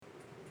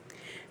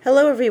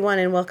Hello, everyone,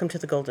 and welcome to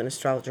the Golden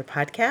Astrologer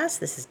Podcast.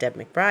 This is Deb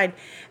McBride,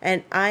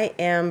 and I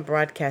am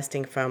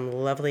broadcasting from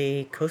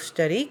lovely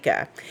Costa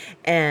Rica.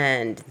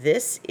 And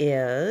this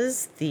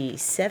is the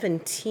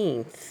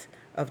 17th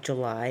of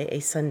July, a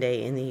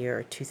Sunday in the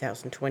year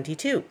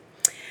 2022.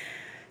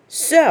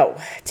 So,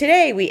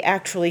 today we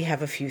actually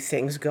have a few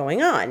things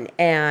going on,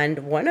 and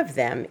one of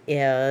them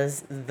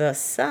is the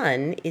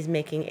Sun is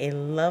making a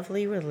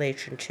lovely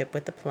relationship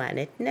with the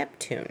planet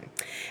Neptune.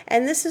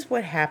 And this is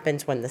what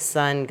happens when the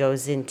Sun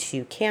goes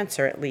into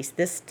Cancer, at least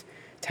this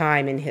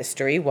time in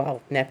history,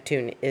 while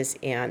Neptune is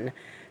in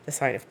the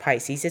sign of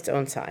Pisces, its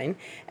own sign.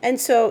 And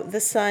so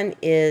the Sun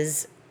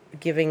is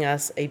giving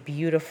us a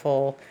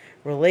beautiful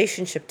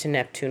relationship to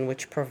Neptune,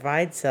 which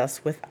provides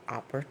us with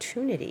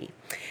opportunity.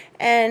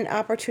 And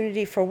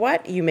opportunity for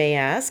what, you may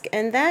ask?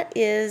 And that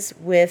is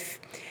with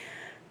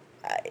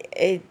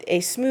a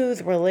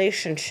smooth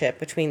relationship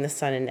between the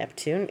Sun and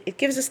Neptune. It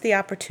gives us the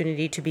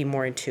opportunity to be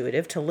more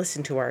intuitive, to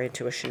listen to our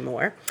intuition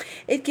more.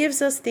 It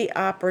gives us the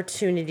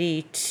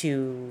opportunity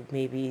to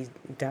maybe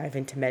dive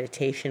into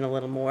meditation a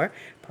little more,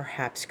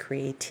 perhaps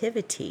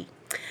creativity.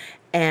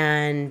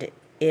 And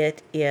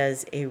it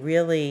is a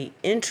really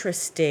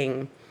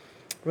interesting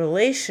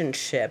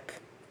relationship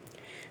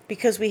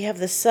because we have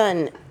the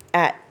Sun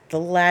at the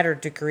latter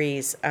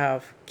degrees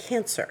of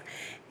Cancer.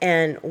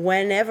 And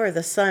whenever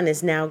the Sun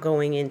is now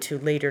going into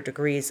later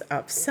degrees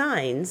of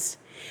signs,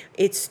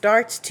 it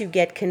starts to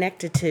get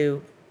connected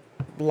to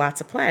lots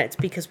of planets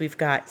because we've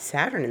got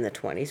Saturn in the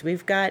 20s,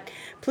 we've got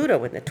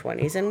Pluto in the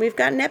 20s, and we've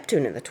got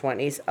Neptune in the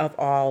 20s of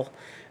all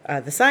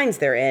the signs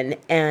they're in.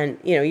 And,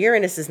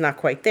 Uranus is not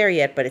quite there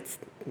yet, but it's,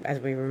 as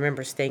we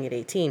remember, staying at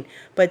 18.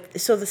 But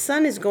so the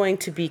Sun is going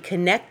to be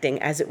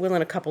connecting, as it will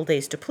in a couple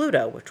days, to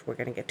Pluto, which we're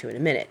going to get to in a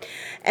minute.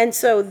 And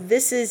so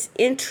this is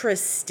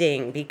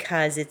interesting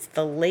because it's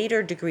the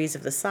later degrees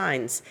of the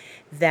signs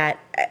that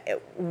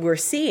we're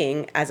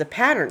seeing as a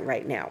pattern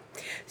right now.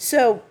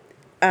 So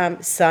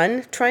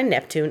Sun trine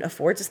Neptune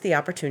affords us the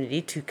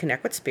opportunity to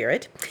connect with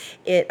spirit.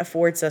 It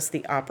affords us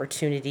the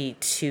opportunity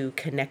to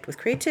connect with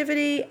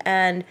creativity,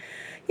 and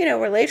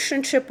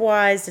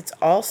relationship-wise, it's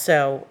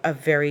also a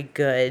very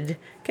good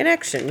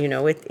connection.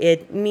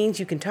 It means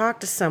you can talk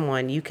to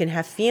someone, you can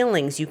have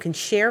feelings, you can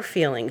share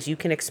feelings, you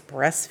can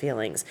express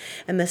feelings.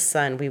 And the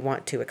Sun, we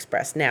want to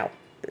express. Now,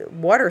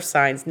 water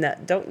signs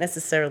don't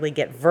necessarily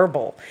get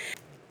verbal.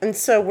 And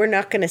so we're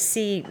not going to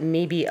see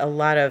maybe a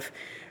lot of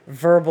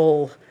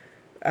verbal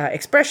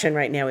expression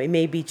right now. It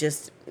may be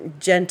just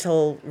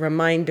gentle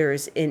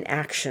reminders in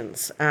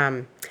actions.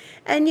 And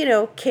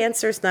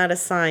Cancer's not a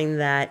sign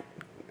that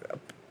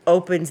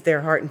opens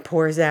their heart and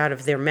pours out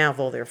of their mouth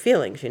all their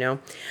feelings,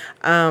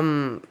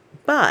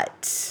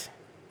 But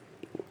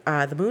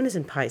the moon is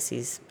in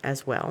Pisces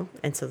as well.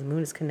 And so the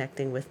moon is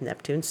connecting with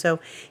Neptune. So,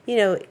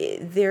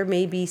 there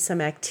may be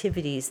some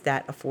activities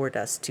that afford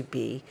us to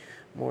be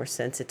more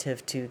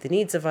sensitive to the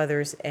needs of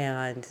others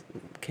and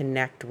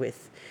connect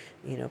with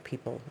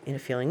people in a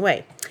feeling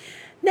way.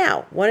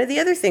 Now, one of the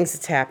other things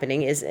that's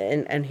happening is,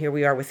 and here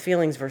we are with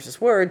feelings versus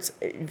words,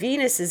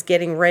 Venus is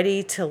getting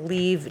ready to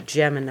leave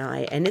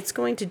Gemini, and it's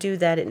going to do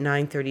that at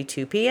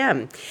 9:32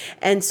 p.m.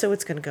 And so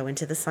it's going to go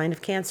into the sign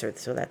of Cancer.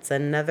 So that's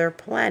another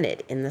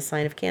planet in the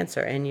sign of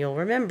Cancer. And you'll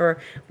remember,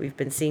 we've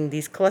been seeing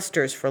these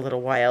clusters for a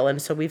little while.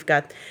 And so we've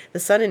got the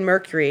Sun and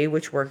Mercury,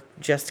 which were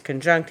just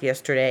conjunct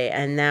yesterday,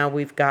 and now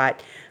we've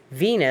got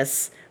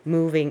Venus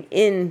moving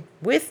in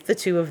with the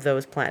two of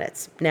those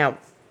planets. Now,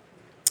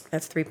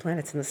 that's 3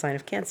 planets in the sign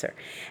of Cancer.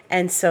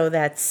 And so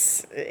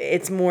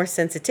it's more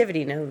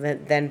sensitivity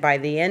than by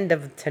the end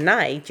of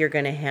tonight, you're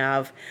going to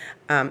have,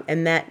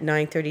 and that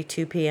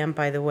 9:32 p.m.,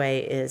 by the way,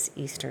 is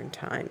Eastern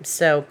time.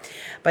 So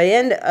by the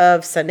end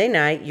of Sunday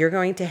night, you're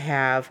going to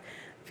have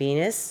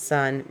Venus,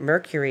 Sun,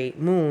 Mercury,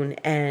 Moon,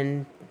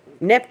 and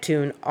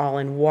Neptune all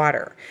in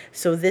water.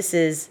 So this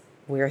is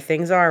where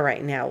things are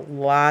right now.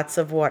 Lots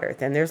of water.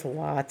 Then there's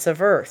lots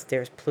of Earth.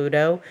 There's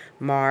Pluto,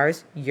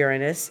 Mars,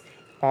 Uranus,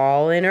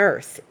 all in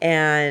Earth.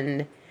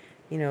 And,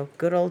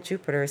 good old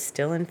Jupiter is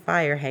still in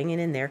fire, hanging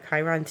in there.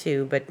 Chiron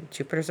too, but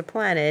Jupiter's a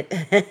planet,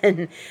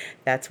 and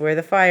that's where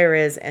the fire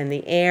is. And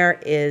the air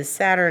is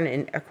Saturn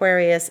in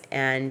Aquarius,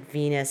 and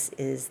Venus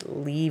is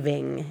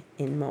leaving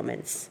in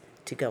moments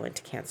to go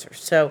into Cancer.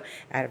 So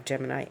out of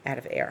Gemini, out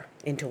of air,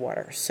 into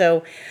water.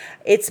 So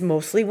it's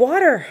mostly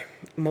water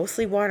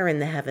in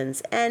the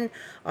heavens. And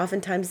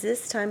oftentimes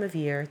this time of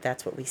year,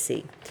 that's what we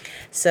see.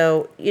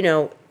 So,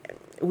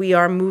 we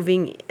are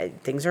moving,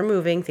 things are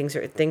moving, things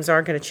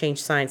are going to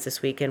change signs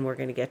this week, and we're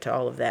going to get to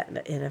all of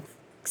that in a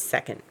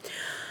second.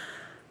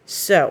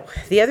 So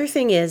the other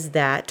thing is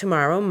that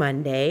tomorrow,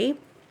 Monday,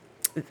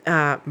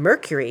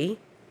 Mercury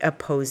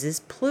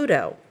opposes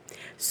Pluto.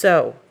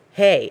 So,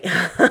 hey,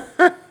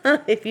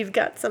 if you've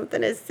got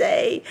something to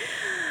say,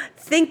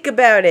 think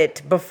about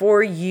it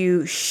before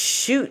you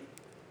shoot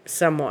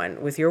someone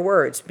with your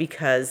words,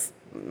 because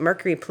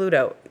Mercury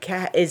Pluto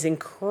is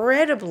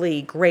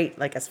incredibly great,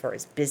 like as far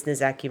as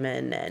business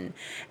acumen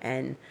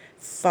and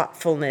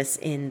thoughtfulness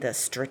in the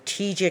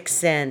strategic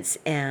sense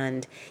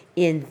and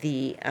in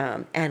the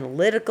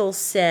analytical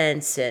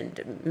sense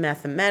and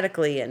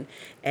mathematically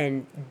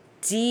and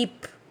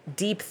deep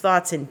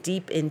thoughts and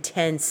deep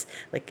intense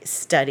like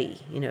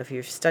study. If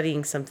you're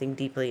studying something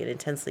deeply and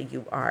intensely,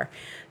 you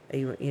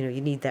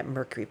need that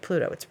Mercury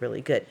Pluto. It's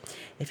really good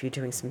if you're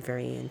doing some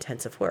very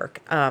intensive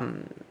work.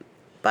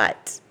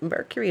 But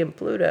Mercury and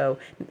Pluto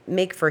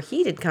make for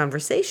heated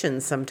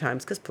conversations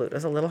sometimes because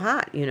Pluto's a little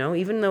hot,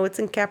 even though it's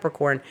in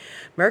Capricorn.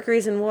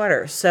 Mercury's in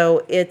water.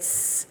 So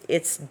it's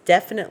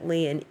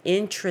definitely an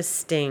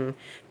interesting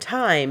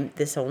time.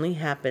 This only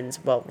happens,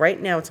 well,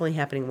 right now it's only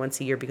happening once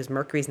a year because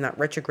Mercury's not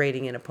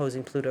retrograding and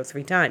opposing Pluto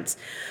 3 times.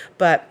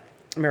 But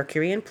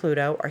Mercury and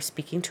Pluto are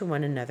speaking to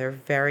one another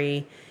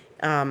very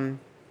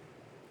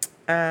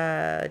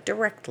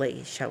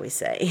directly, shall we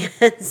say.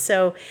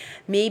 So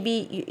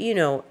maybe,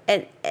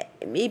 and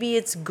maybe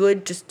it's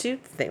good just to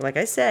think, like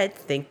I said,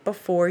 think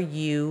before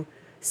you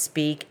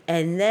speak.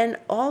 And then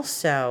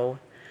also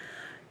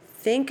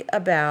think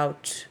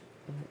about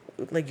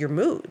like your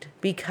mood,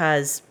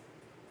 because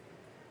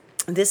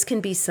this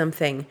can be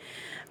something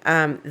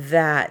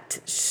that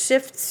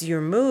shifts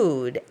your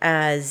mood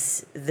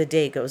as the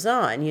day goes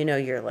on.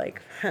 You're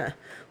like,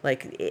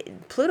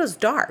 Pluto's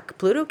dark.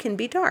 Pluto can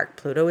be dark.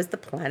 Pluto is the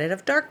planet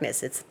of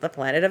darkness. It's the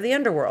planet of the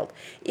underworld.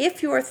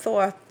 If your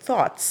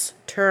thoughts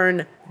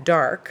turn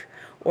dark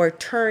or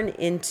turn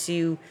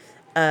into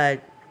a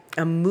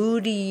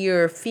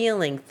moodier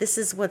feeling, this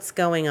is what's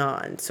going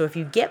on. So if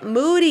you get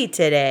moody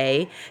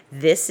today,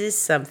 this is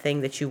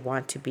something that you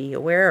want to be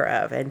aware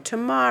of. And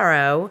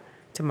tomorrow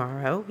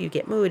you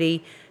get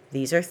moody,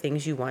 these are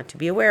things you want to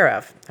be aware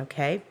of,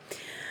 okay?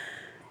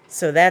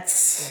 So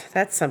that's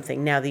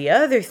something. Now, the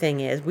other thing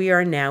is we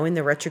are now in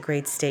the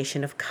retrograde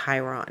station of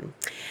Chiron.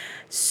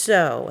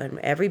 So, and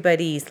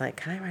everybody's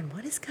like, Chiron,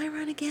 what is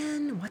Chiron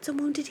again? What's a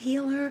wounded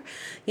healer?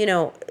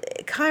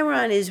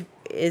 Chiron is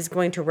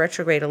going to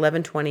retrograde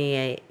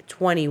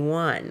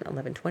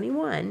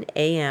 11:21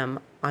 a.m.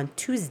 on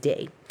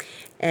Tuesday,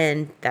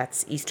 and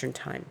that's Eastern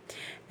time.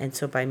 And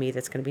so by me,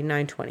 that's going to be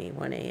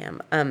 9:21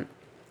 a.m.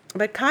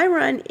 But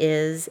Chiron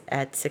is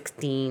at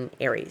 16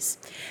 Aries.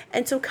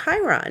 And so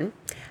Chiron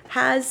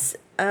has,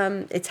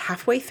 it's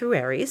halfway through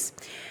Aries,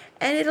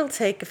 and it'll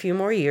take a few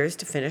more years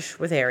to finish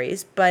with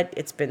Aries, but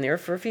it's been there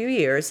for a few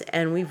years,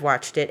 and we've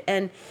watched it.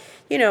 And,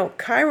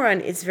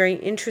 Chiron is very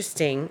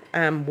interesting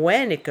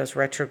when it goes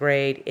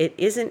retrograde. It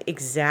isn't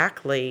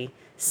exactly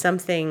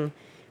something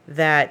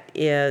that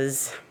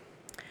is...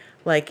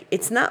 like,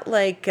 it's not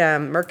like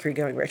Mercury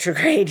going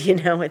retrograde,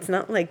 It's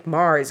not like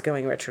Mars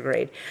going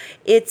retrograde.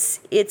 It's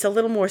a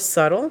little more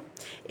subtle.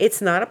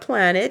 It's not a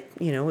planet.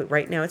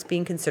 Right now it's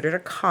being considered a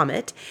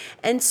comet.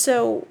 And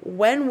so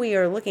when we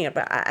are looking at,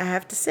 but I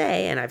have to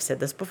say, and I've said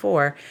this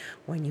before,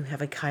 when you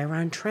have a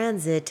Chiron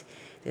transit,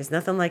 there's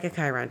nothing like a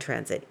Chiron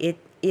transit. It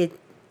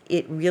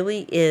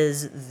really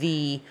is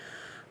the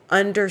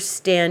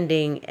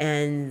understanding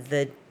and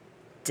the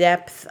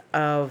depth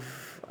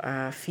of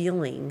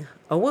feeling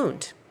a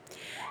wound.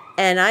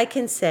 And I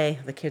can say,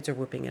 the kids are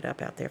whooping it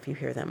up out there if you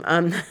hear them.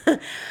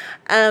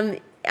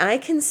 I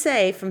can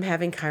say from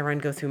having Chiron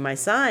go through my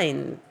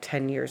sign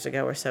 10 years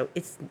ago or so,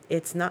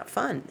 it's not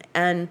fun.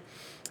 And,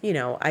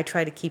 I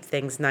try to keep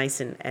things nice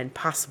and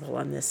possible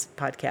on this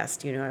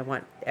podcast. I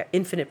want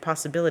infinite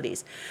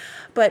possibilities.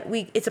 But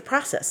it's a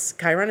process.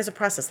 Chiron is a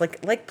process,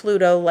 like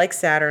Pluto, like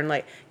Saturn,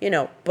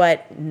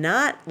 but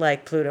not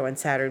like Pluto and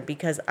Saturn,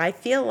 because I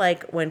feel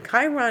like when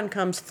Chiron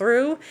comes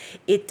through,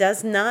 it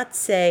does not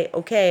say,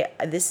 okay,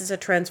 this is a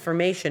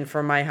transformation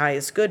for my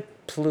highest good,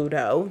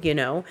 Pluto,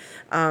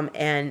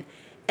 and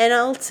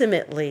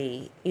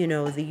ultimately,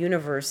 the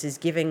universe is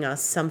giving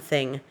us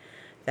something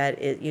that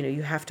is,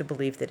 you have to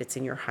believe that it's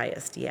in your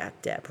highest. Yeah,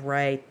 Deb,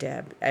 right,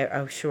 Deb.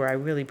 Oh, sure, I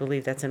really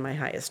believe that's in my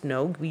highest.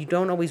 No, we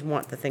don't always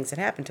want the things that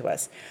happen to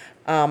us.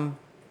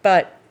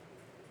 But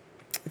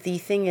the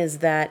thing is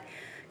that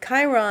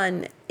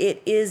Chiron,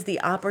 it is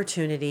the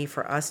opportunity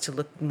for us to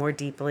look more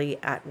deeply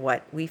at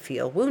what we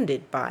feel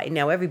wounded by.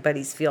 Now,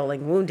 everybody's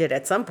feeling wounded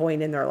at some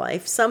point in their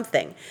life,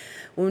 something.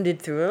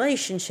 Wounded through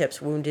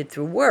relationships, wounded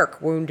through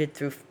work, wounded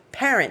through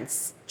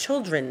parents,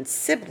 children,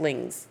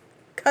 siblings,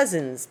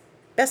 cousins,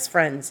 best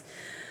friends,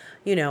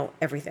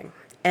 everything.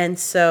 And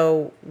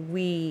so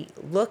we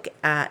look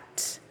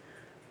at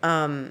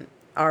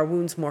our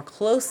wounds more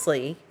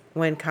closely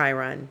when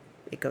Chiron,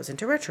 it goes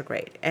into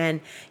retrograde. And,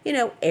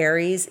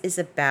 Aries is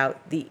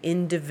about the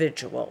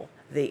individual,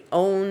 the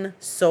own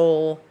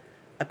soul,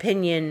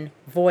 opinion,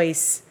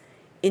 voice,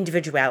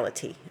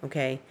 individuality,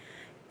 okay?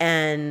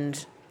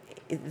 And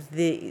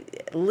the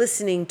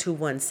listening to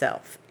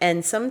oneself.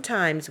 And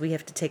sometimes we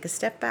have to take a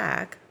step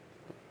back,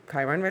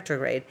 Chiron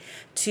retrograde,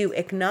 to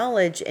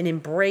acknowledge and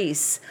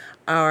embrace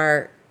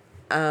our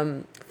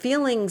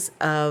feelings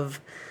of,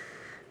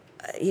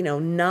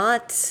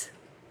 not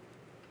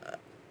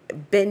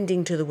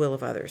bending to the will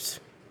of others.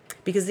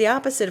 Because the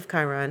opposite of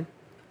Chiron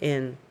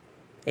in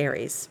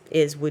Aries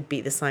would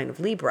be the sign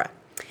of Libra.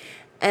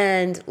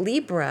 And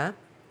Libra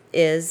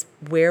is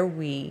where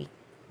we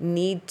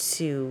need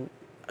to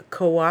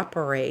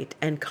cooperate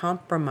and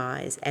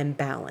compromise and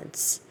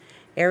balance.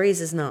 Aries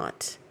is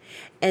not.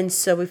 And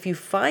so if you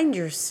find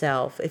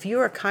yourself, if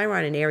you're a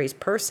Chiron and Aries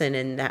person,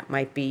 and that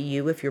might be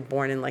you if you're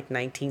born in like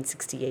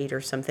 1968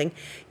 or something,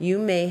 you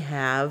may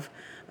have,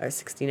 or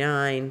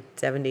 69,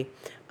 70,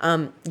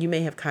 you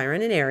may have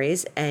Chiron and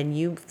Aries, and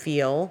you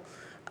feel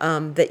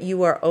that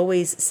you are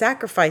always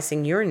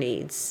sacrificing your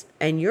needs,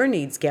 and your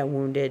needs get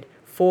wounded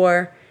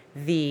for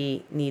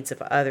the needs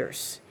of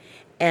others.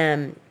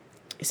 And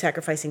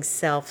sacrificing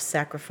self,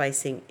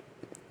 sacrificing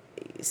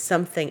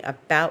something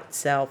about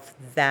self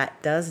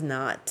that does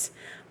not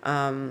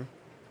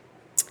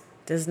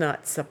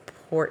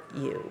support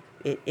you.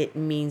 It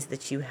means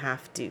that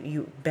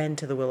you bend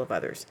to the will of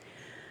others.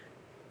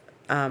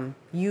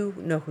 You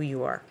know who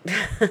you are.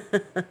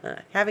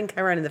 Having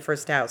Chiron in the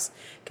first house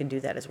can do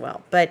that as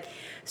well. But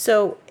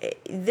so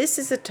this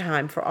is a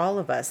time for all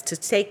of us to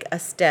take a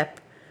step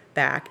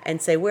back and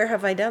say, where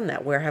have I done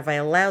that? Where have I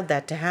allowed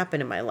that to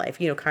happen in my life?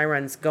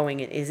 Chiron's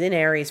is in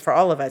Aries for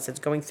all of us. It's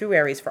going through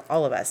Aries for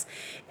all of us.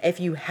 If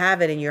you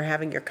have it and you're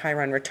having your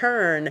Chiron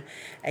return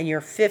and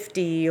you're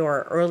 50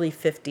 or early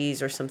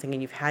 50s or something,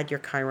 and you've had your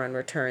Chiron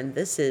return,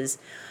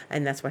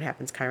 and that's what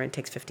happens. Chiron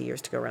takes 50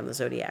 years to go around the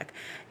zodiac.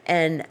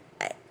 And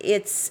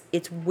it's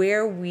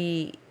where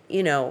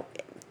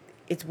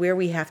it's where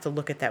we have to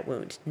look at that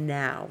wound.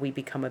 Now we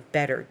become a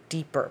better,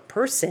 deeper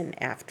person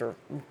after,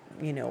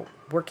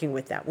 working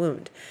with that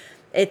wound.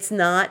 It's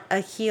not a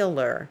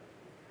healer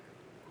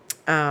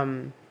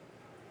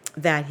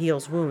that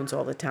heals wounds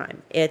all the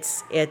time.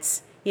 It's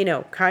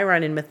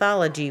Chiron in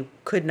mythology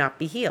could not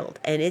be healed.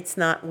 And it's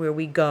not where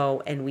we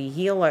go and we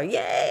heal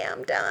yay,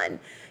 I'm done.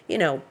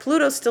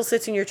 Pluto still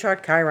sits in your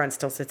chart. Chiron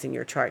still sits in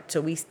your chart.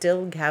 So we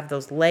still have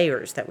those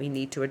layers that we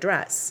need to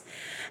address.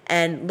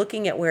 And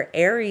looking at where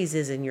Aries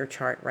is in your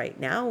chart right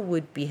now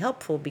would be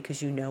helpful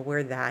because you know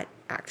where that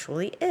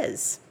actually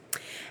is.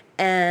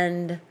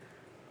 And,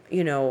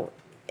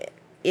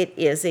 it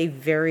is a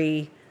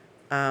very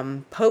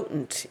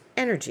potent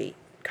energy,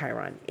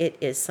 Chiron. It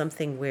is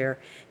something where,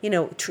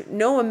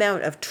 no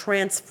amount of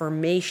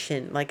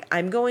transformation, like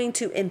I'm going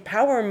to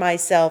empower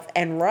myself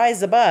and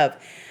rise above.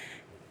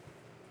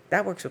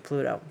 That works with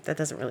Pluto. That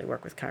doesn't really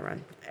work with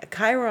Chiron.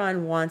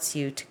 Chiron wants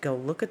you to go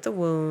look at the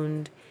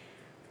wound,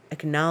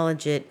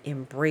 acknowledge it,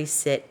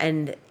 embrace it.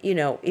 And,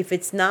 if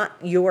it's not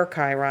your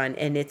Chiron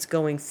and it's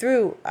going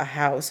through a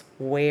house,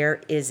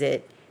 where is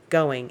it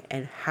going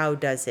and how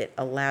does it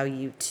allow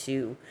you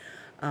to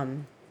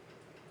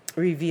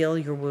reveal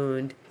your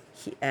wound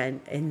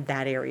and in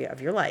that area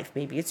of your life?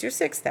 Maybe it's your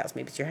 6th house,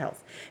 maybe it's your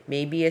health,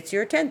 maybe it's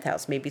your 10th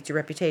house, maybe it's your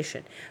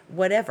reputation,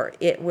 whatever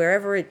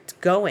wherever it's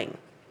going,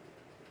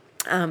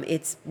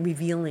 it's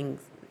revealing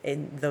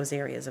in those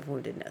areas of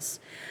woundedness.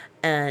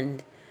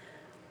 And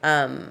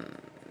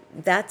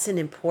that's an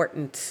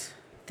important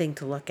thing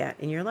to look at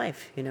in your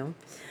life,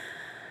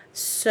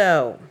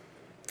 So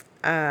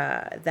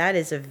that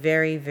is a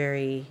very,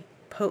 very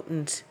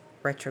potent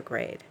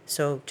retrograde.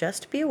 So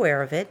just be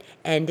aware of it.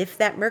 And if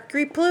that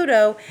Mercury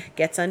Pluto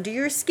gets under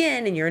your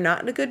skin and you're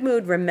not in a good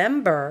mood,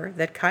 remember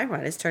that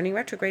Chiron is turning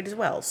retrograde as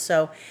well.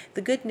 So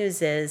the good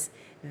news is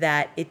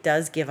that it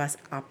does give us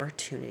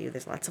opportunity.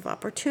 There's lots of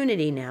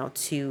opportunity now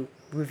to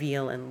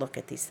reveal and look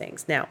at these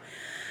things. Now,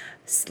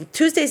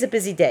 Tuesday's a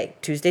busy day.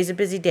 Tuesday's a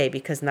busy day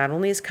because not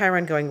only is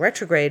Chiron going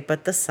retrograde,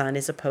 but the Sun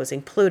is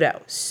opposing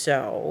Pluto.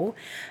 So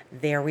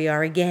there we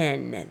are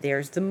again.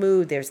 There's the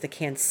mood. There's the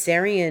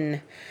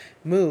Cancerian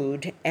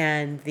mood.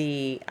 And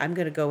I'm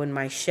going to go in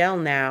my shell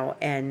now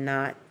and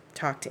not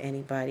talk to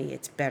anybody.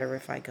 It's better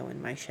if I go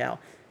in my shell.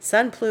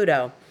 Sun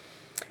Pluto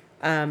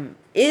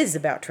is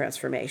about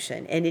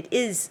transformation, and it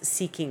is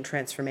seeking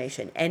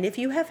transformation. And if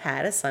you have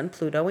had a Sun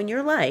Pluto in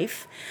your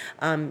life,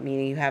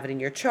 meaning you have it in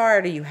your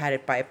chart or you had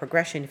it by a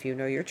progression, if you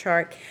know your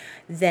chart,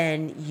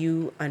 then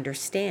you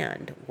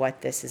understand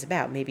what this is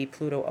about. Maybe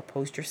Pluto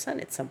opposed your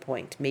Sun at some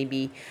point.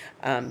 Maybe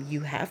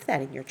you have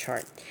that in your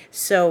chart.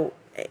 So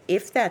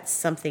if that's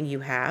something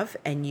you have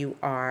and you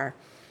are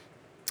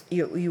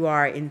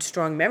in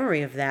strong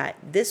memory of that,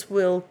 this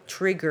will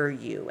trigger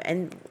you.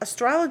 And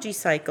astrology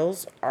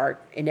cycles are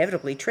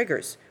inevitably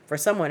triggers for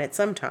someone at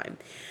some time.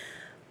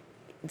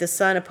 The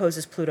Sun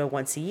opposes Pluto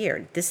once a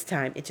year. This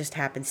time it just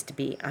happens to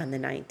be on the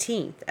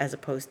 19th as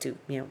opposed to,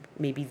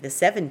 maybe the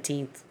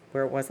 17th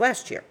where it was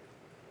last year.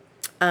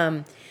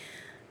 But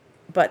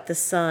the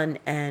Sun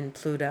and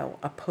Pluto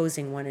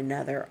opposing one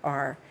another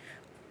are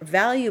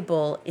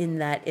valuable in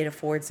that it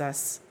affords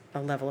us a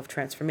level of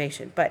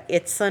transformation. But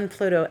it's Sun,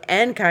 Pluto,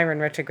 and Chiron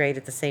retrograde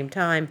at the same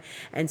time,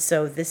 and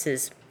so this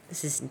is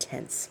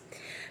intense.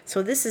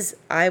 So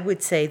I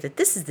would say that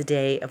this is the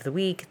day of the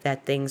week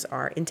that things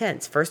are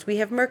intense. First we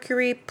have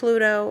Mercury,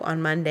 Pluto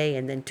on Monday,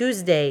 and then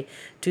Tuesday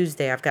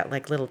I've got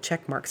like little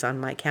check marks on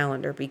my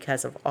calendar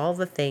because of all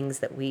the things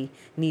that we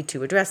need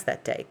to address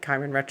that day.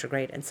 Chiron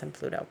retrograde and Sun,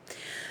 Pluto.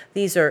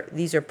 These are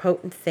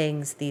potent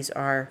things. These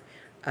are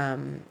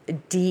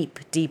deep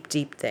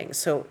things.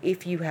 So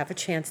if you have a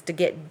chance to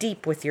get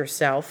deep with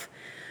yourself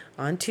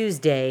on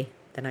Tuesday,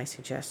 then I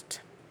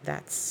suggest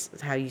That's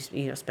how you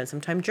spend some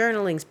time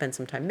journaling, spend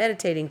some time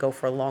meditating, go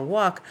for a long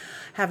walk,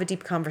 have a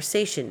deep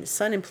conversation.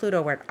 Sun and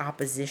Pluto are at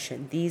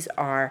opposition. These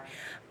are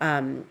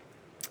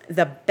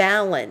the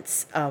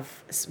balance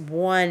of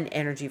one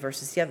energy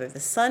versus the other. The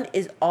sun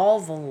is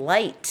all the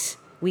light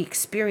we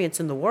experience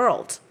in the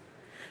world.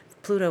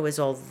 Pluto is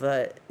all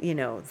the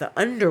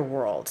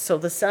underworld. So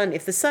if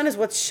the sun is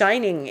what's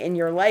shining in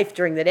your life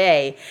during the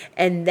day,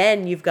 and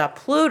then you've got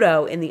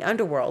Pluto in the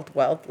underworld,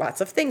 well,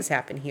 lots of things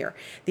happen here.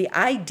 The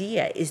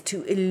idea is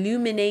to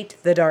illuminate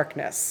the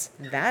darkness.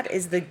 That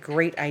is the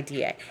great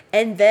idea.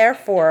 And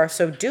therefore,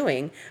 so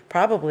doing,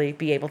 probably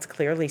be able to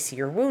clearly see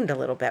your wound a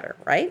little better,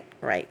 right?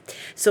 Right.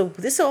 So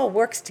this all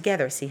works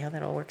together. See how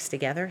that all works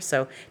together?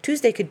 So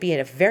Tuesday could be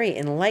a very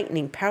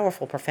enlightening,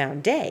 powerful,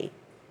 profound day,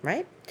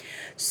 right?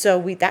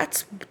 So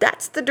that's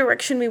the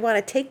direction we want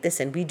to take this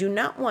in. We do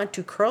not want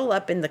to curl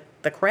up in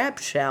the crab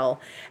shell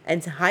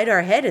and hide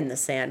our head in the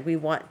sand. We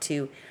want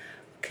to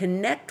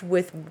connect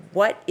with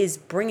what is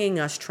bringing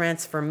us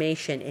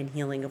transformation and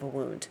healing of a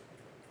wound.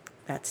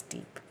 That's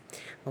deep.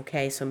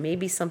 Okay, so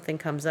maybe something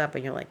comes up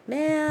and you're like,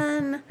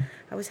 man,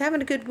 I was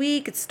having a good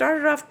week. It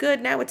started off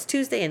good. Now it's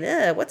Tuesday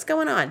and what's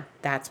going on?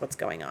 That's what's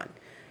going on.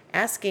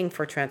 Asking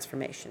for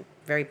transformation.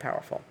 Very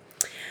powerful.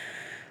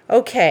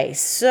 Okay,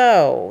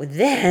 so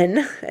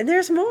then, and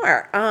there's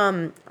more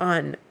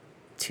on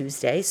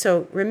Tuesday.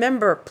 So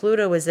remember,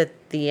 Pluto is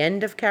at the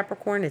end of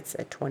Capricorn. It's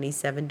at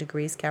 27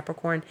 degrees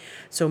Capricorn.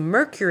 So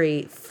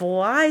Mercury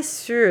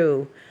flies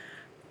through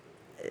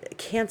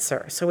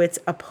Cancer. So it's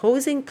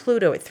opposing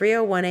Pluto at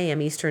 3:01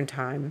 a.m. Eastern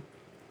Time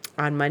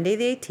on Monday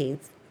the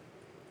 18th.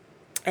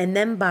 And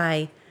then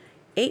by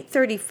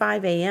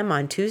 8:35 a.m.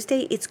 on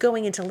Tuesday, it's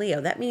going into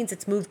Leo. That means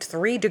it's moved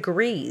 3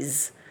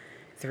 degrees.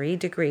 3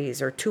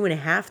 degrees or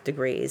 2.5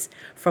 degrees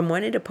from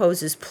when it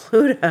opposes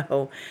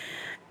Pluto,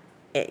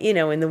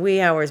 in the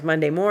wee hours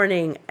Monday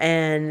morning,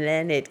 and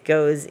then it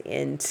goes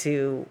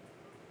into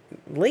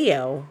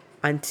Leo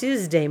on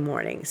Tuesday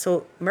morning.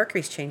 So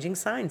Mercury's changing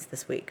signs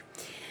this week.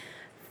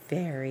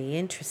 Very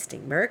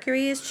interesting.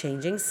 Mercury is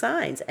changing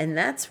signs, and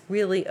that's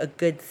really a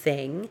good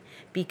thing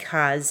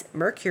because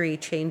Mercury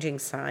changing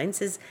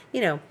signs is,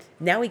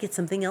 now we get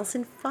something else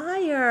in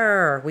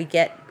fire. We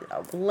get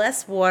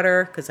less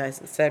water because,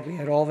 as I said, we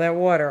had all that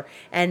water,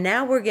 and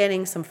now we're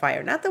getting some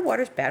fire. Not that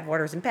water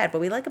isn't bad,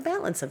 but we like a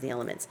balance of the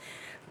elements.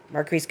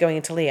 Mercury's going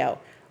into Leo.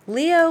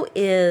 Leo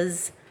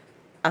is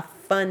the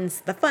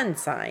fun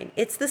sign.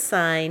 It's the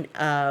sign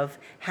of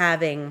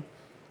having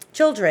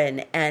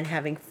children and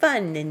having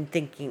fun and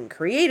thinking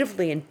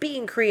creatively and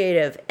being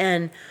creative.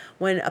 And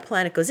when a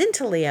planet goes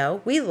into Leo,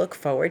 we look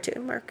forward to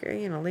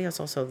Mercury. Leo's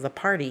also the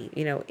party.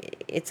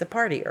 It's a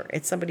partier.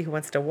 It's somebody who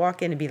wants to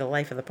walk in and be the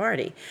life of the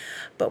party.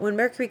 But when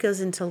Mercury goes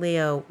into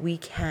Leo, we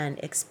can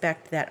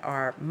expect that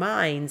our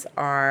minds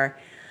are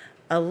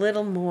a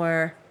little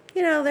more,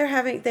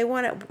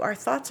 our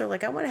thoughts are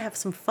like, I want to have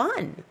some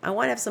fun. I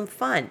want to have some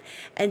fun.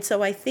 And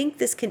so I think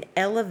this can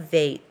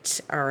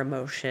elevate our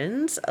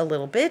emotions a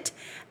little bit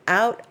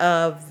out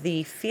of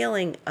the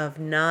feeling of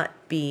not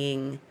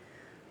being,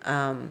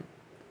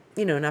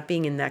 not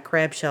being in that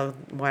crab shell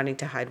wanting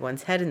to hide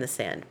one's head in the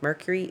sand.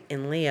 Mercury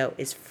in Leo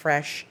is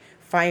fresh,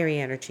 fiery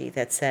energy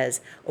that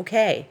says,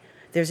 okay,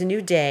 there's a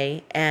new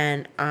day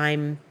and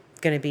I'm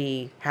going to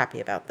be happy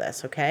about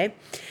this, okay?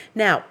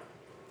 Now,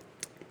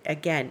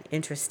 again,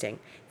 interesting.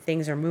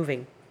 Things are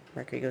moving.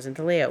 Mercury goes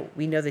into Leo.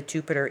 We know that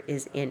Jupiter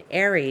is in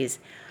Aries,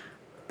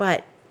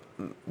 but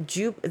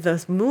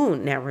the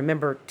moon, now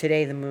remember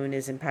today the moon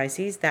is in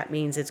Pisces. That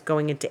means it's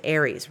going into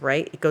Aries,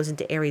 right? It goes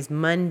into Aries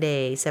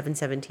Monday,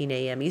 7:17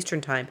 a.m. Eastern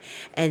Time,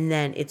 and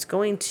then it's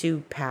going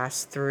to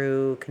pass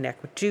through,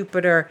 connect with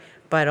Jupiter,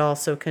 but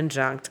also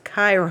conjunct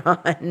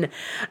Chiron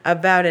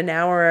about an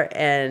hour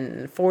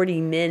and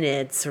 40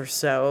 minutes or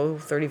so,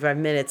 35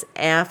 minutes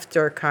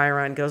after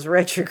Chiron goes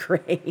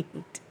retrograde.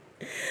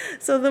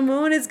 So the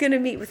moon is going to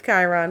meet with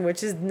Chiron,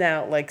 which is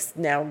now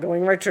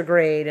going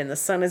retrograde, and the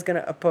sun is going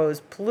to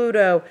oppose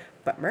Pluto,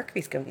 but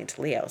Mercury's going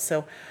into Leo.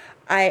 So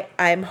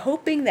I'm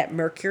hoping that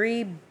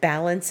Mercury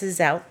balances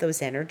out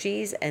those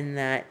energies and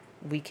that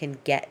we can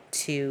get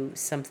to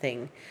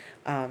something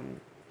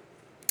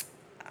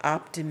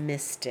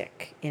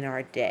optimistic in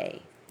our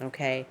day,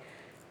 okay?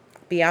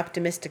 Be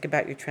optimistic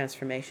about your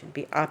transformation.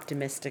 Be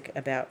optimistic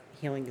about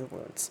healing your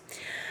wounds.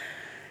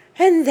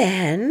 And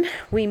then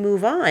we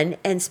move on,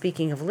 and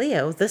speaking of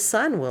Leo, the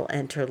sun will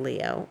enter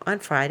Leo on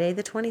Friday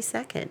the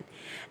 22nd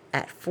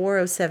at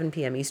 4:07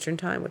 p.m. Eastern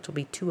Time, which will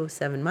be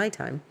 2:07 my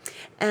time.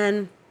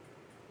 And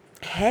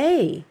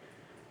hey,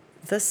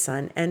 the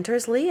sun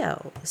enters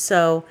Leo.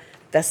 So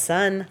the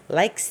sun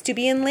likes to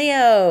be in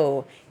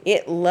Leo.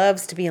 It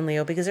loves to be in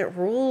Leo because it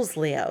rules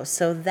Leo.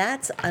 So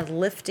that's a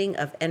lifting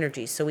of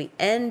energy. So we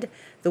end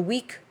the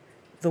week,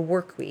 the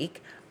work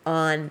week,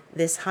 on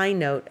this high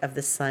note of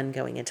the sun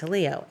going into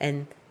Leo.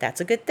 And that's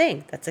a good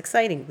thing. That's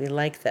exciting. We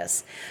like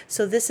this.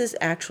 So this is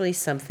actually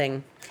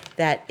something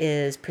that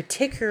is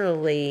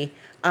particularly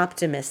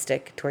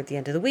optimistic toward the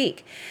end of the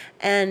week.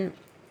 And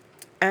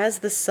as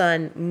the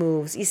sun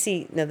moves, you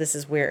see, now this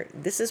is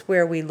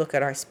where we look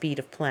at our speed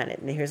of planet.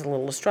 And here's a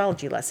little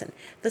astrology lesson.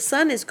 The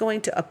sun is going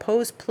to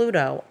oppose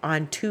Pluto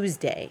on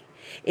Tuesday.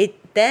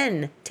 It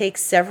then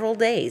takes several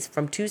days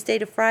from Tuesday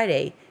to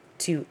Friday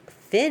to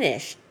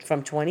finish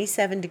from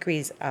 27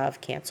 degrees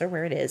of Cancer,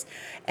 where it is,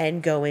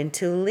 and go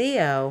into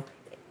Leo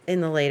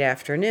in the late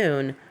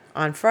afternoon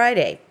on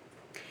Friday.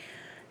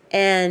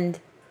 And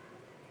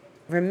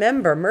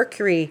remember,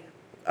 Mercury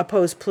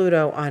opposed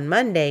Pluto on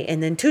Monday,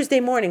 and then Tuesday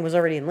morning was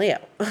already in Leo.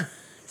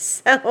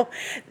 So,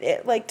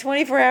 like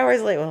 24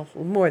 hours later, well,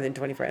 more than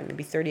 24 hours,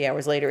 maybe 30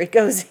 hours later, it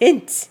goes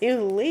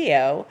into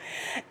Leo,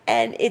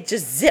 and it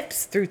just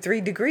zips through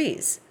 3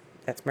 degrees.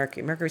 That's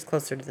Mercury. Mercury's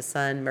closer to the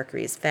sun.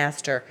 Mercury is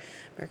faster.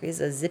 Mercury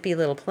is a zippy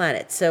little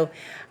planet. So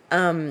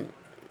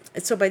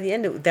by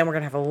the then we're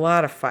going to have a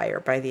lot of fire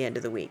by the end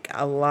of the week,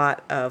 a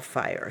lot of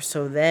fire.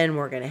 So then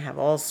we're going to have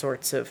all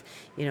sorts of,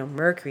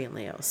 Mercury in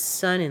Leo,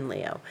 Sun in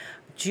Leo,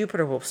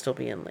 Jupiter will still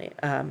be in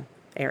Leo,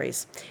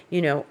 Aries.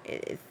 Then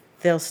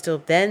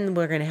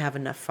we're going to have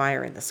enough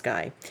fire in the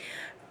sky.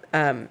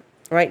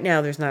 Right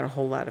now, there's not a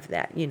whole lot of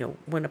that.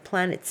 When a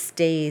planet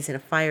stays in a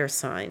fire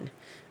sign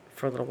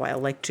for a little while,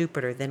 like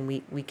Jupiter, then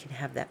we can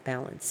have that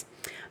balance.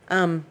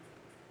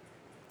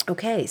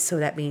 Okay, so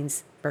that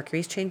means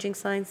Mercury's changing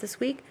signs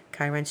this week.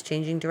 Chiron's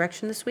changing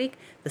direction this week.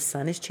 The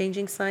sun is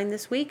changing sign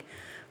this week.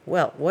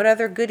 Well, what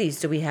other goodies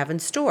do we have in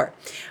store?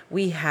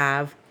 We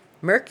have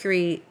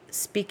Mercury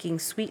speaking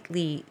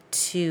sweetly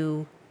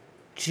to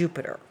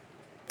Jupiter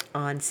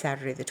on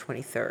Saturday the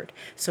 23rd.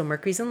 So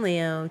Mercury's in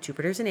Leo,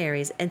 Jupiter's in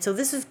Aries, and so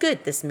this is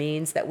good. This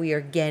means that we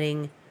are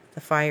getting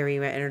the fiery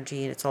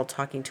energy, and it's all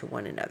talking to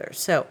one another.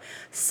 So,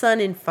 sun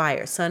in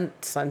fire.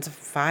 Sun's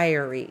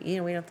fiery.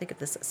 We don't think of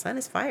this. Sun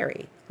is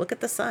fiery. Look at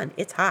the sun.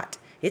 It's hot.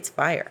 It's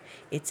fire.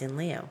 It's in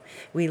Leo.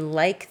 We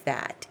like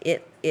that.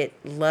 It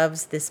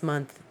loves this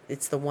month.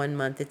 It's the one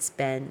month it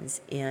spends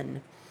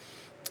in,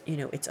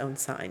 its own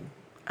sign.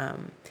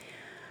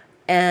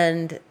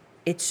 And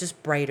it's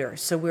just brighter.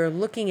 So we're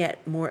looking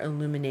at more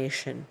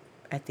illumination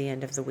at the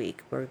end of the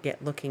week. We're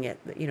looking at,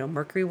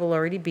 Mercury will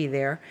already be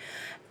there.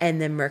 And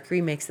then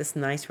Mercury makes this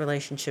nice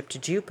relationship to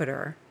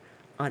Jupiter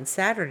on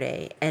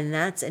Saturday. And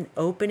that's an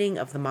opening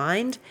of the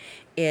mind.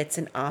 It's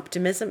an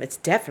optimism. It's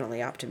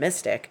definitely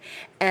optimistic.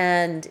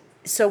 And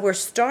so we're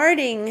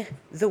starting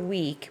the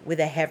week with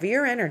a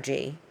heavier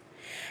energy.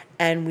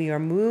 And we are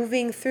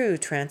moving through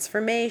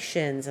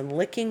transformations and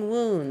licking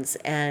wounds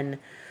and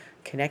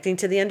connecting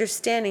to the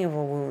understanding of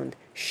a wound,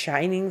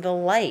 shining the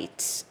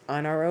light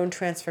on our own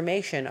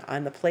transformation,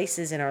 on the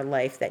places in our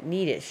life that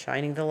need it,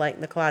 shining the light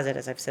in the closet,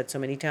 as I've said so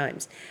many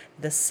times.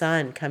 The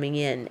sun coming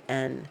in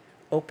and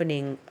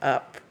opening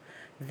up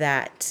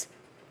that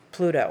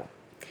Pluto,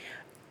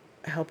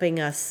 helping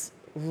us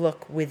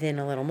look within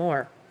a little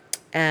more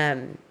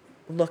and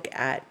look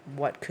at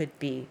what could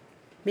be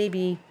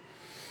maybe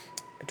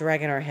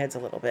dragging our heads a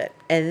little bit.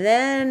 And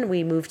then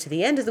we move to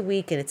the end of the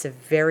week, and it's a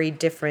very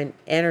different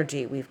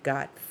energy. We've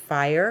got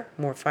fire,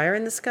 more fire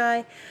in the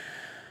sky.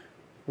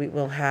 We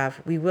will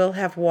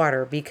have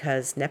water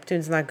because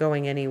Neptune's not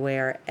going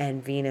anywhere,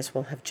 and Venus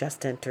will have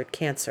just entered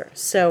Cancer.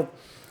 So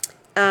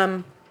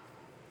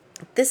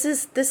this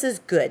is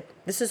good.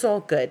 This is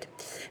all good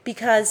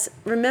because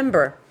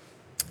remember,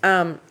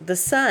 the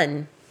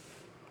sun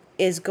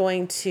is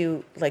going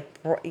to,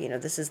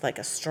 this is like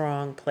a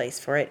strong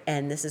place for it,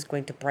 and this is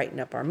going to brighten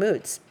up our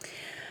moods.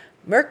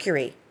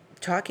 Mercury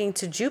talking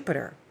to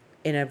Jupiter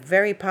in a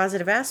very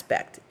positive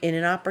aspect, in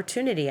an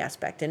opportunity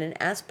aspect, in an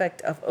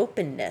aspect of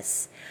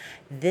openness.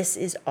 This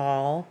is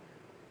all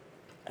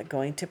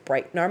going to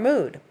brighten our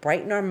mood,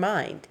 brighten our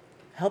mind,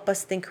 help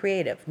us think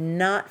creative,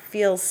 not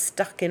feel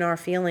stuck in our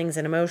feelings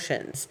and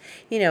emotions.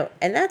 And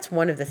that's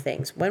one of the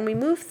things. When we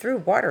move through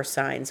water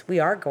signs,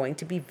 we are going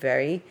to be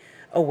very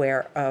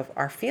aware of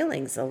our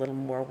feelings a little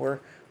more.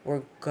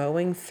 We're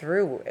going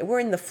through, we're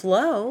in the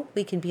flow.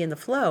 We can be in the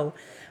flow,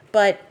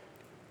 but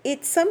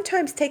it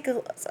sometimes takes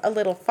a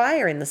little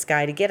fire in the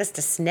sky to get us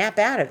to snap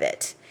out of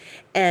it.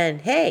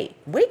 And hey,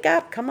 wake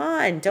up, come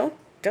on. Don't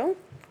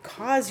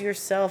cause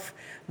yourself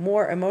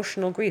more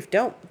emotional grief.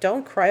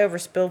 Don't cry over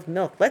spilled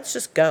milk. Let's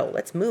just go.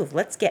 Let's move.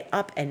 Let's get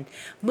up and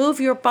move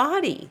your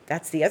body.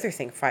 That's the other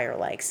thing fire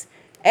likes.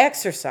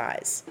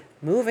 Exercise,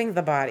 moving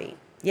the body.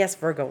 Yes,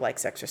 Virgo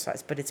likes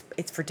exercise, but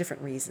it's for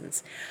different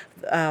reasons.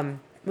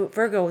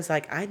 Virgo is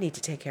like, I need to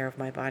take care of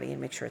my body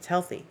and make sure it's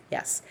healthy.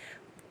 Yes.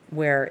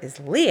 Whereas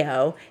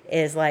Leo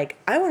is like,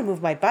 I want to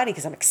move my body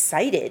because I'm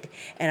excited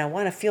and I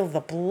want to feel the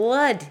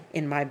blood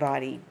in my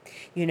body,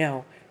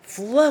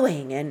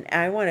 flowing, and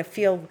I want to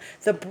feel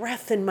the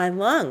breath in my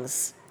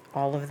lungs.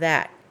 All of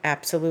that.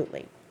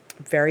 Absolutely.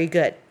 Very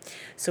good.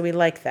 So we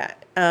like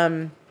that.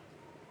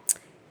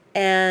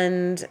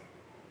 And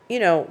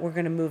we're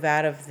going to move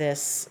out of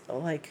this,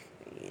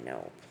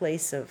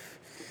 place of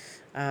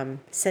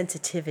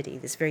sensitivity,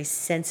 this very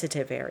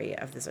sensitive area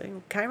of this.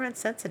 Chiron's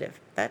sensitive.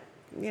 That,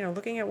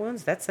 looking at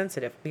wounds, that's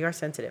sensitive. We are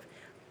sensitive.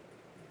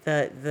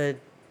 The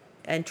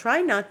and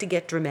try not to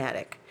get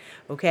dramatic.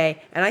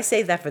 Okay? And I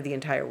say that for the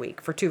entire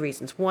week for two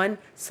reasons. One,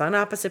 Sun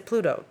opposite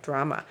Pluto,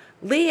 drama.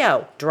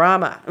 Leo,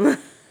 drama.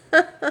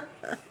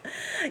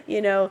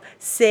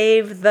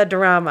 Save the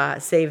drama.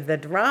 Save the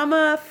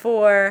drama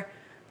for,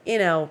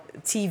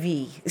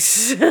 TV.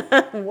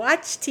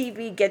 Watch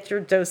TV, get your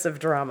dose of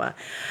drama.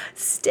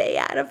 Stay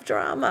out of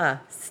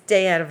drama.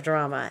 Stay out of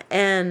drama.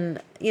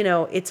 And,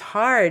 it's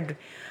hard.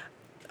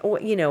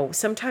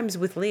 Sometimes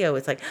with Leo,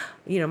 it's like,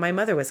 my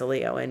mother was a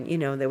Leo, and,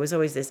 there was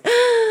always this,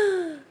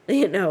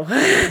 every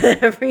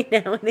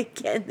now and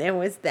again there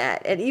was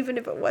that. And even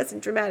if it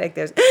wasn't dramatic,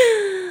 there's,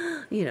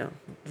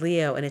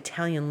 Leo, an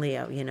Italian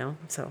Leo,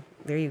 so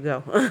there you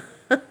go.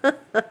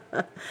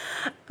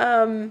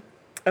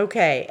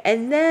 Okay.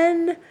 And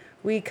then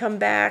we come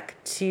back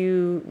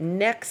to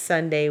next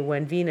Sunday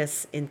when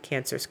Venus in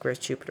Cancer squares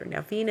Jupiter.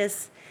 Now,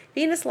 Venus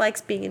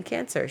likes being in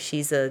Cancer.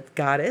 She's a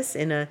goddess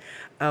in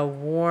a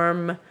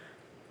warm,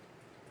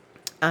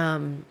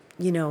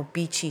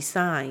 beachy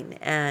sign.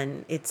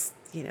 And it's,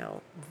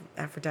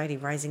 Aphrodite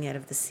rising out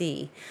of the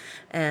sea.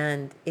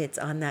 And it's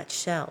on that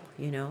shell,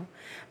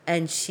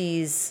 And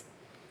she's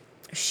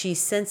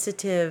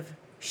sensitive.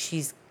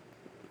 She's,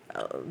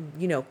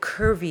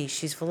 curvy.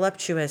 She's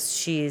voluptuous.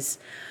 She's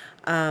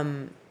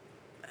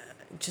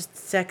just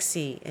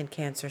sexy in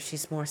Cancer.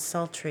 She's more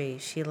sultry.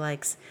 She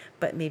likes,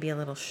 but maybe a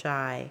little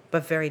shy,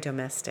 but very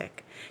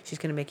domestic. She's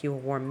going to make you a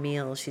warm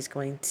meal. She's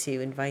going to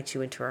invite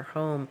you into her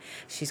home.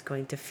 She's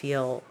going to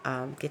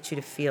get you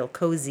to feel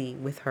cozy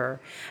with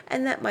her.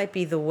 And that might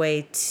be the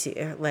way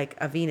to, like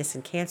a Venus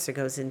in Cancer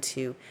goes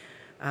into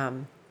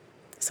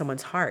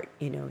someone's heart.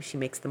 She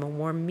makes them a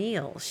warm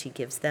meal. She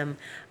gives them,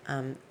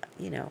 a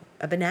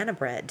banana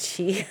bread.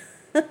 She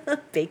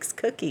bakes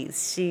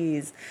cookies.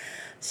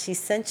 She's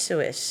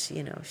sensuous.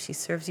 She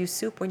serves you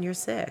soup when you're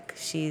sick.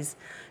 She's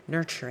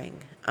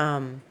nurturing.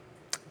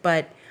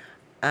 But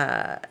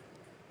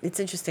it's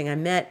interesting. I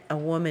met a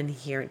woman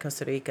here in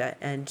Costa Rica,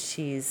 and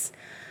she's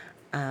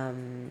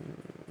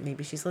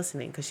maybe she's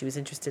listening because she was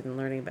interested in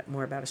learning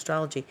more about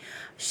astrology.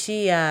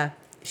 She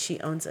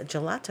owns a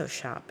gelato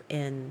shop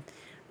in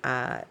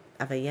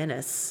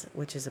Avellanes,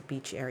 which is a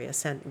beach area.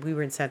 We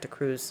were in Santa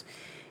Cruz,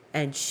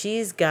 and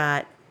she's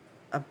got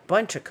a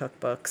bunch of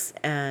cookbooks,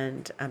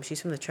 and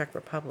she's from the Czech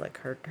Republic.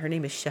 Her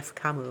name is Chef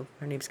Camus.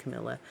 Her name's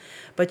Camilla.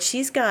 But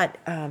she's got,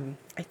 I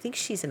think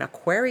she's an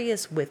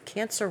Aquarius with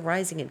Cancer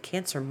rising and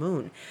Cancer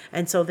moon.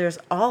 And so there's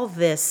all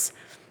this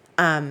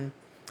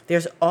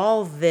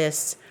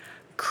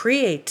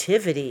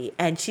creativity,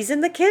 and she's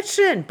in the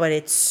kitchen, but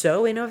it's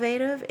so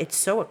innovative. It's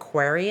so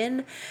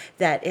Aquarian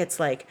that it's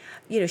like,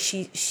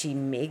 she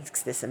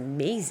makes this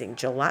amazing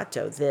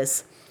gelato,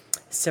 this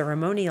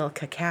ceremonial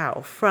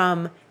cacao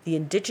from the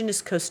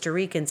indigenous Costa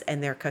Ricans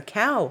and their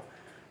cacao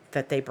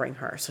that they bring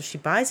her. So she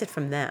buys it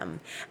from them,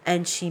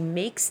 and she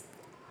makes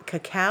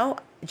cacao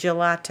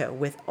gelato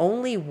with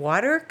only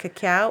water,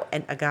 cacao,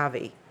 and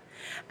agave.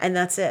 And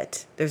that's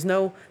it. There's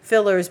no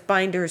fillers,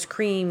 binders,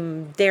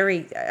 cream,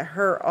 dairy.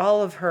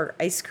 All of her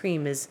ice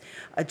cream is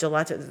a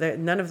gelato.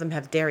 None of them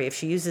have dairy. If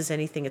she uses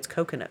anything, it's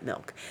coconut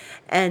milk.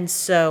 And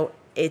so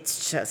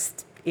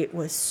it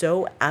was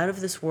so out of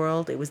this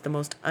world. It was the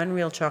most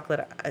unreal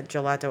chocolate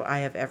gelato I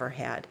have ever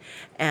had.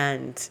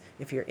 And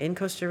if you're in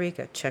Costa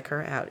Rica, check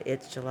her out.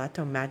 It's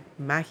Gelato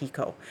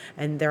Mágico.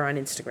 And they're on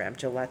Instagram,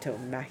 Gelato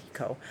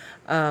Mágico.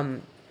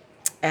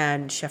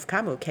 And Chef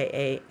Camus,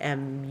 Kamu,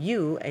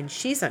 and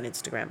she's on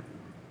Instagram.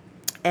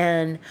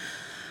 And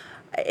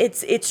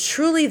it's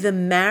truly the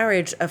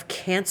marriage of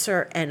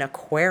Cancer and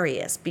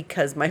Aquarius,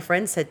 because my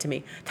friend said to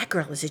me, that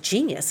girl is a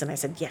genius. And I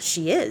said, yes,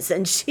 she is.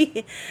 And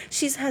she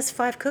has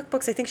 5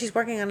 cookbooks. I think she's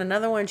working on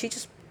another one. She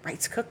just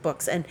writes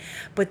cookbooks.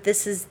 But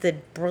this is the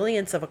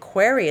brilliance of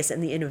Aquarius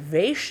and the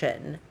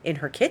innovation in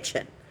her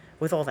kitchen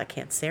with all that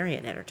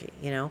Cancerian energy,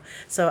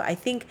 So I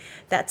think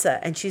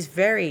and she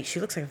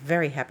looks like a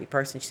very happy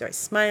person. She's always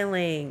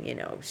smiling,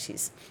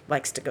 she's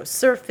likes to go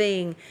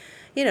surfing,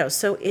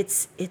 so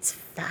it's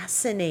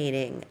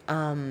fascinating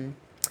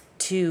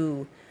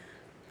to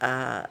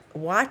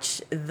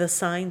watch the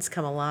signs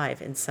come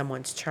alive in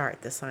someone's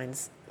chart. The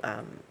signs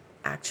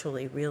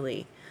actually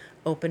really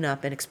open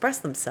up and express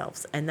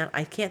themselves. And that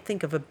I can't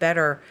think of a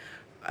better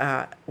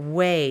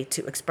way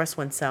to express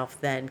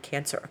oneself than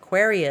Cancer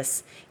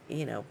Aquarius,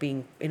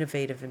 being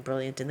innovative and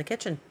brilliant in the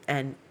kitchen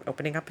and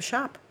opening up a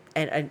shop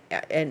and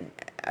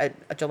a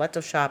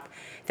gelato shop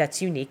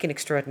that's unique and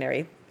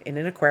extraordinary in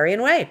an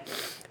Aquarian way.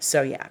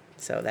 So yeah,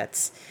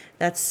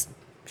 that's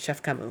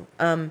Chef Camus.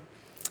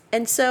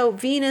 And so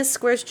Venus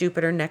squares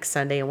Jupiter next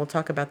Sunday, and we'll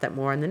talk about that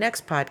more on the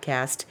next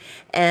podcast.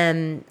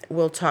 And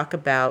we'll talk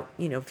about,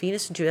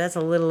 Venus and Jupiter. That's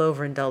a little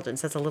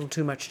overindulgence. That's a little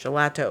too much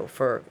gelato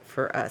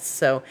for us.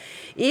 So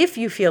if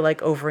you feel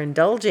like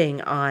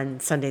overindulging on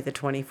Sunday the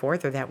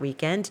 24th or that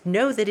weekend,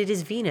 know that it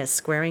is Venus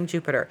squaring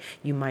Jupiter.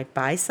 You might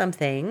buy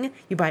something.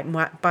 You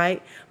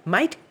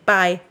might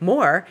buy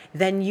more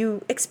than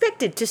you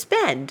expected to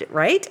spend,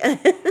 right?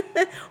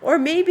 Or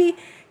maybe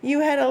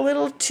you had a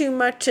little too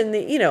much in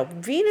the,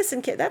 Venus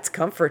and that's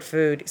comfort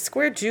food.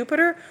 Square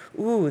Jupiter,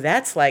 ooh,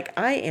 that's like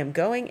I am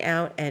going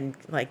out and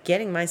like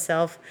getting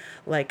myself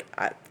like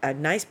a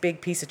nice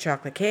big piece of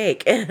chocolate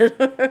cake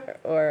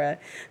or a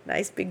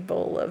nice big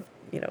bowl of,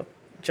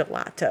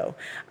 gelato.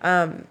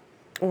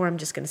 Or I'm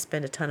just going to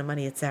spend a ton of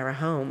money at Zara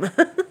Home.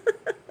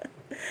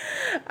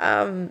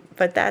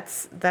 But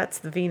that's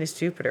the Venus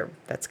Jupiter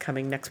that's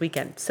coming next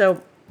weekend.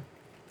 So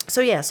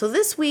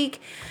this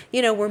week,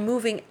 we're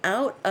moving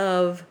out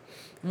of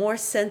more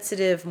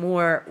sensitive,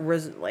 more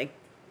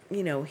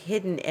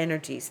hidden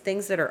energies,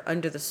 things that are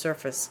under the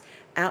surface,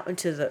 out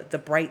into the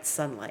bright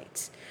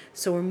sunlight.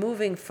 So we're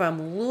moving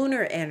from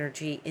lunar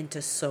energy into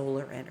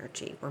solar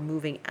energy. We're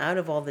moving out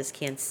of all this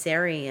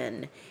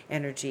Cancerian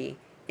energy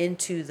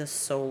into the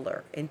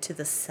solar, into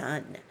the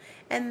sun.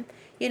 And,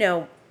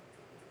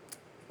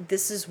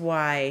 this is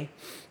why,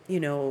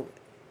 Leo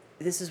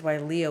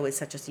is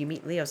such a, you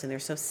meet Leos and they're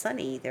so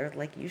sunny. They're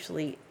like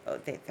usually,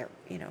 they're,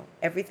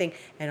 everything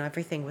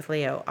with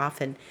Leo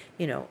often,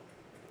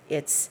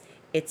 it's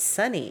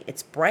sunny,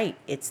 it's bright,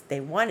 they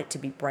want it to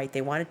be bright.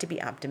 They want it to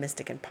be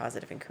optimistic and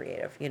positive and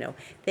creative.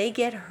 They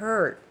get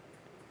hurt.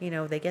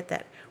 They get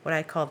that, what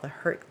I call the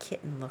hurt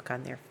kitten look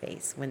on their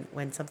face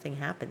when something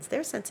happens.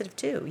 They're sensitive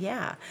too.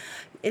 Yeah.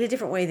 In a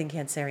different way than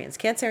Cancerians.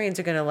 Cancerians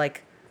are going to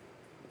like,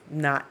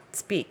 not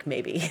speak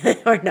maybe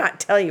or not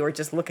tell you or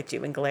just look at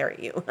you and glare at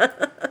you.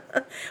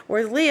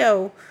 Whereas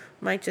Leo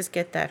might just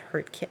get that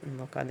hurt kitten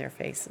look on their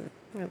face and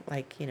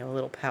like, a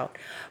little pout.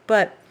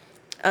 But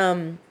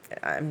I'm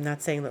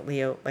not saying that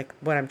Leo, like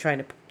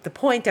the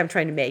point I'm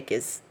trying to make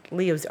is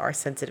Leos are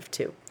sensitive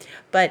too.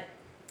 But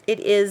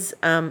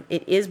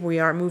we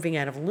are moving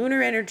out of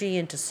lunar energy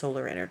into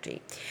solar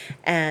energy.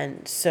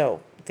 And so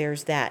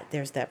there's that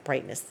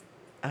brightness.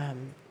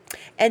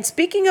 And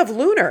speaking of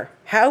lunar,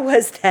 how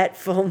was that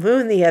full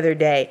moon the other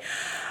day?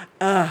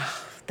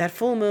 That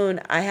full moon,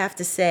 I have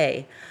to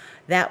say,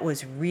 that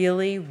was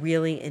really,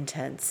 really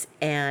intense.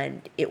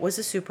 And it was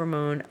a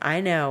supermoon, I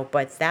know,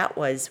 but that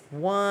was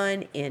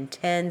one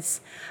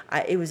intense.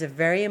 It was a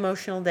very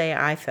emotional day,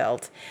 I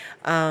felt.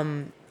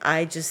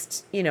 I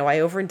just, I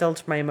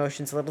overindulged my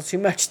emotions a little too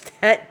much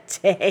that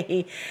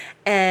day.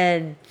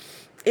 And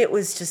it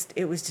was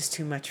just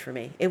too much for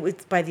me. It was,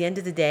 by the end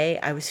of the day,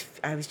 I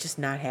was just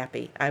not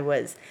happy. I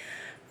was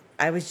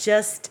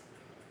just,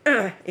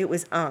 it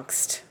was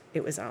angst.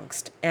 It was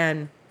angst.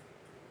 And,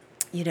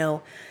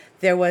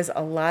 there was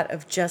a lot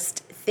of just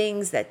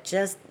things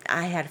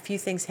I had a few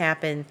things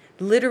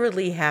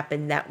literally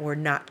happen that were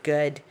not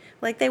good.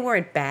 Like they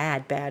weren't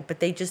bad, but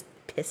they just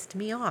pissed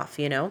me off,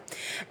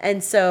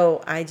 And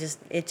so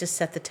it just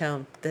set the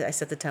tone. I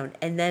set the tone.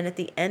 And then at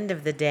the end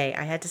of the day,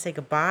 I had to say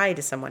goodbye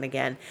to someone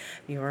again.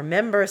 You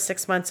remember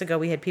 6 months ago,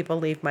 we had people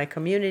leave my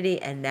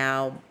community and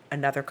now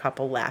another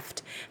couple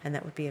left. And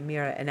that would be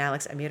Amira and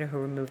Alex. Amira, who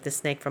removed the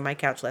snake from my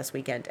couch last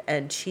weekend.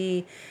 And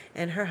she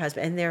and her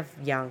husband, and they're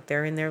young.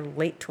 They're in their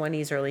late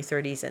 20s, early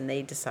 30s, and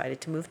they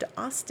decided to move to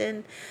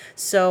Austin.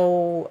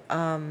 So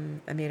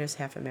Amira's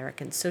half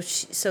American.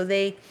 So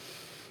they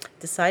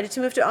decided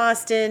to move to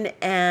Austin,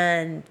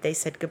 and they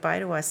said goodbye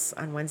to us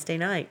on Wednesday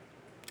night.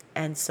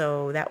 And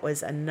so that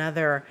was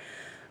it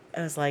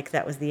was like,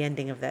 that was the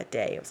ending of that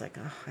day. It was like,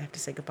 oh, I have to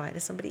say goodbye to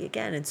somebody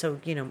again. And so,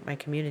 my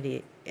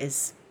community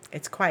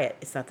it's quiet.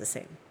 It's not the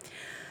same.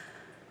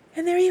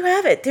 And there you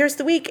have it. There's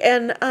the week.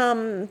 And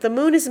the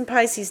moon is in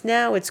Pisces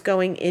now. It's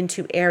going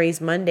into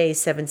Aries Monday,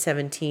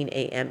 7:17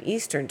 a.m.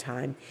 Eastern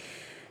time.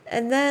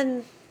 And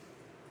then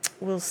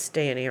we'll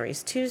stay in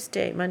Aries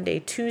Monday,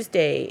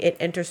 Tuesday. It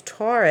enters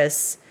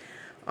Taurus.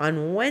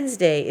 On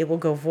Wednesday, it will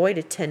go void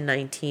at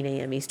 10:19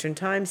 a.m. Eastern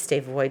time,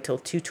 stay void till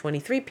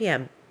 2:23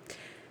 p.m.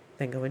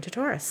 Then go into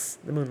Taurus.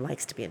 The moon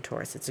likes to be in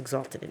Taurus. It's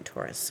exalted in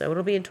Taurus. So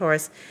it'll be in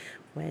Taurus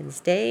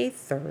Wednesday,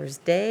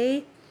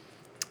 Thursday.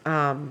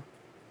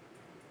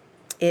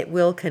 It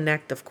will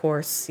connect, of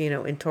course,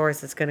 in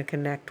Taurus, it's going to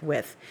connect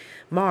with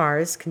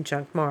Mars,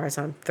 conjunct Mars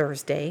on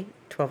Thursday,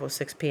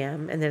 12:06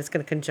 p.m. And then it's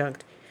going to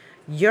conjunct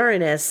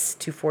Uranus,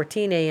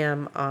 2:14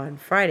 a.m. on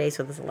Friday.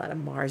 So there's a lot of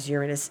Mars,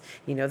 Uranus.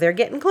 They're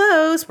getting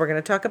close. We're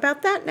going to talk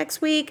about that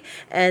next week.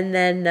 And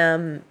then,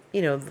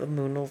 the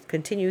moon will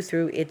continue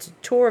through its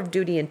tour of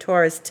duty in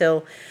Taurus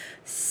till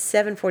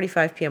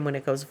 7:45 p.m. when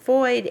it goes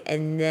void.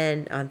 And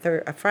then on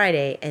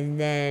Friday, and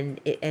then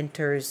it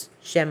enters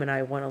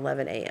Gemini,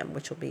 1:11 a.m.,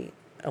 which will be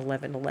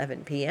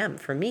 11:11 p.m.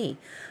 for me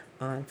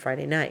on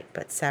Friday night.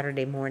 But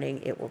Saturday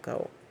morning, it will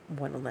go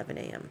 1:11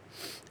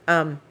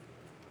 a.m.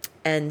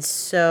 And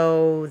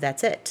so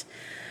that's it.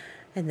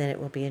 And then it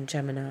will be in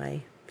Gemini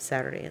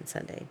Saturday and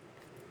Sunday.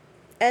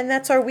 And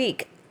that's our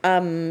week.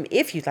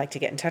 If you'd like to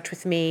get in touch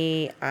with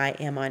me, I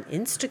am on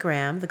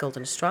Instagram, The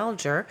Golden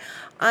Astrologer.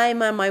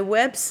 I'm on my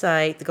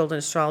website,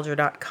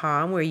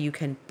 thegoldenastrologer.com, where you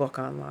can book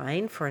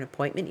online for an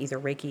appointment, either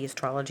Reiki,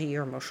 astrology,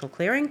 or emotional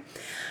clearing.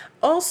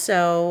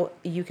 Also,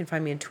 you can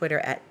find me on Twitter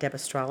at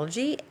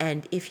DebAstrology.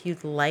 And if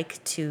you'd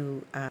like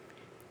to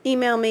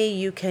email me.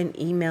 You can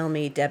email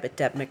me,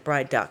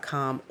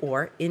 deb@debmcbride.com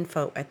or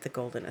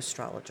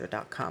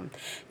info@thegoldenastrologer.com.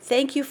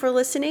 Thank you for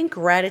listening.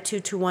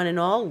 Gratitude to one and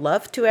all.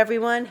 Love to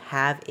everyone.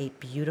 Have a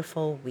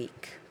beautiful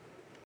week.